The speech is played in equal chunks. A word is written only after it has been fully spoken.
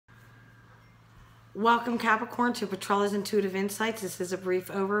Welcome Capricorn to Petrella's Intuitive Insights. This is a brief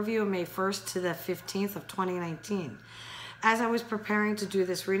overview of May 1st to the 15th of 2019. As I was preparing to do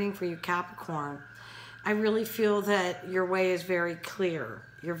this reading for you Capricorn, I really feel that your way is very clear.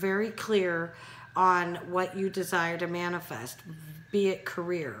 You're very clear on what you desire to manifest, be it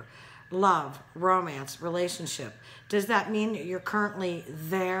career, love, romance, relationship. Does that mean you're currently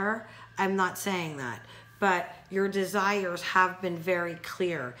there? I'm not saying that, but your desires have been very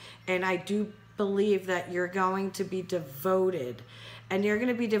clear, and I do believe that you're going to be devoted, and you're going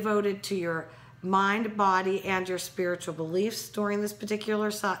to be devoted to your mind, body, and your spiritual beliefs during this particular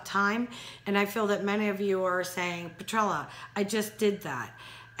time. And I feel that many of you are saying, Petrella, I just did that,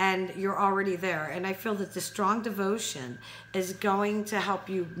 and you're already there. And I feel that the strong devotion is going to help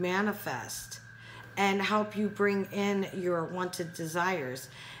you manifest and help you bring in your wanted desires.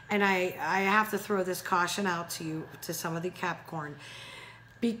 And I have to throw this caution out to you, to some of the Capricorn.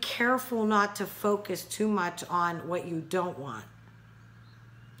 Be careful not to focus too much on what you don't want.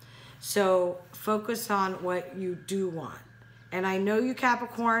 So focus on what you do want. And I know you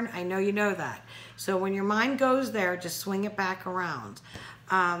Capricorn, I know you know that. So when your mind goes there, just swing it back around.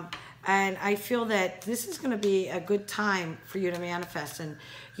 And I feel that this is going to be a good time for you to manifest. And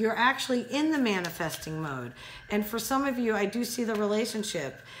you're actually in the manifesting mode. And for some of you, I do see the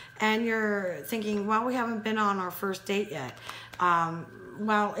relationship. And you're thinking, well, we haven't been on our first date yet.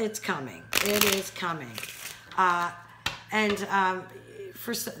 Well, it's coming. It is coming.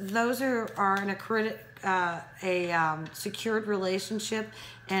 For those who are in a secured relationship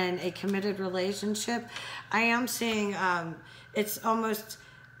and a committed relationship, I am seeing it's almost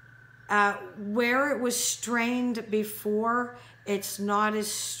where it was strained before, it's not as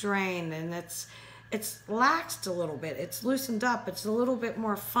strained, and it's laxed a little bit. It's loosened up. It's a little bit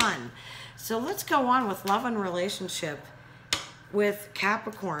more fun. So let's go on with love and relationship with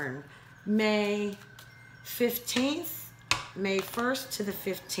Capricorn, May 15th, May 1st to the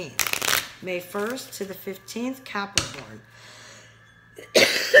 15th. May 1st to the 15th, Capricorn.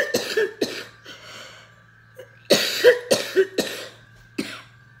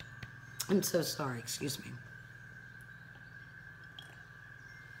 I'm so sorry, excuse me.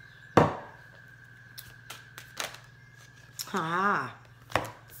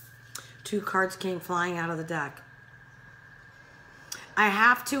 Two cards came flying out of the deck. I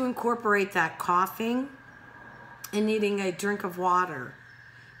have to incorporate that coughing and needing a drink of water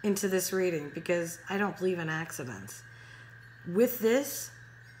into this reading because I don't believe in accidents. With this,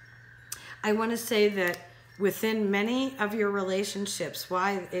 I want to say that within many of your relationships,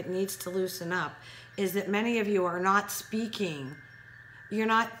 why it needs to loosen up is that many of you are not speaking. You're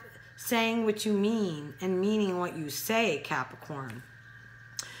not saying what you mean and meaning what you say, Capricorn.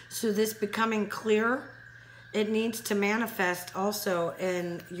 So this becoming clear, it needs to manifest also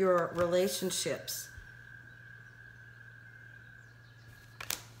in your relationships.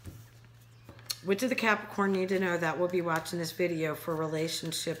 What do the Capricorn need to know that will be watching this video for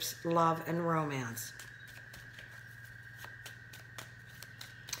relationships, love, and romance?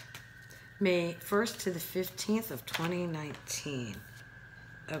 May 1st to the 15th of 2019.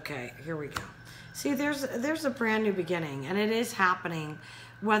 Okay, here we go. See, there's a brand new beginning, and it is happening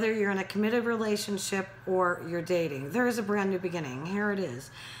whether you're in a committed relationship or you're dating. There is a brand new beginning. Here it is.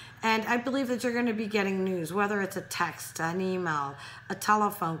 And I believe that you're going to be getting news, whether it's a text, an email, a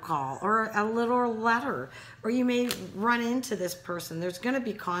telephone call, or a little letter, or you may run into this person. There's going to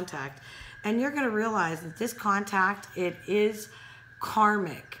be contact, and you're going to realize that this contact, it is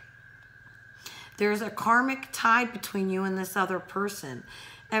karmic. There's a karmic tie between you and this other person.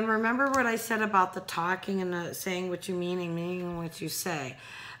 And remember what I said about the talking and the saying what you mean and meaning what you say.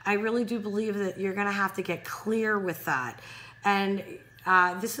 I really do believe that you're going to have to get clear with that. And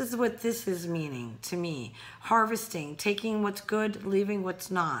this is what this is meaning to me. Harvesting, taking what's good, leaving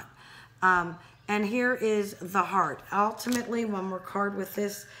what's not. And here is the heart. Ultimately, one more card with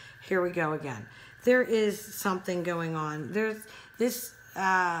this. Here we go again. There is something going on. There's this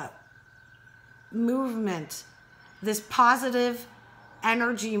movement, this positive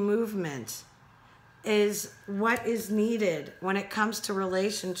energy movement is what is needed when it comes to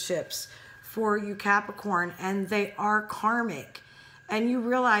relationships for you Capricorn, and they are karmic. And you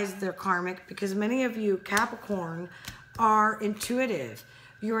realize they're karmic because many of you Capricorn are intuitive.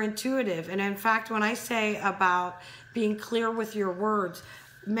 You're intuitive. And in fact, when I say about being clear with your words,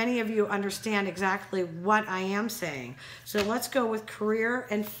 many of you understand exactly what I am saying. So let's go with career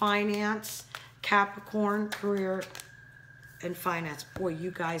and finance. Capricorn, career and finance. Boy,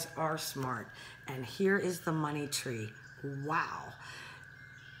 you guys are smart. And here is the money tree. Wow.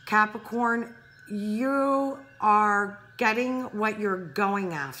 Capricorn, you are getting what you're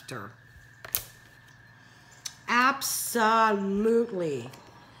going after. Absolutely.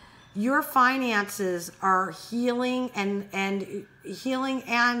 Your finances are healing and healing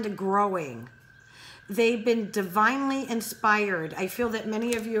and growing. They've been divinely inspired. I feel that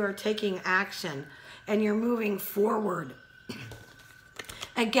many of you are taking action and you're moving forward.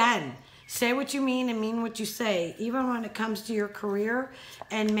 Again, say what you mean and mean what you say, even when it comes to your career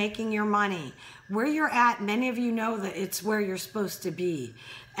and making your money. Where you're at, many of you know that it's where you're supposed to be.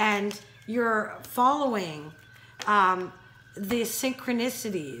 And you're following the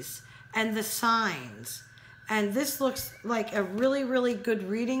synchronicities and the signs. And this looks like a really, really good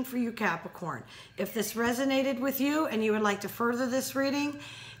reading for you, Capricorn. If this resonated with you and you would like to further this reading,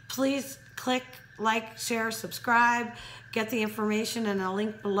 please click like, share, subscribe, get the information in a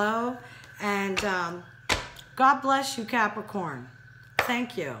link below. And God bless you, Capricorn.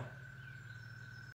 Thank you.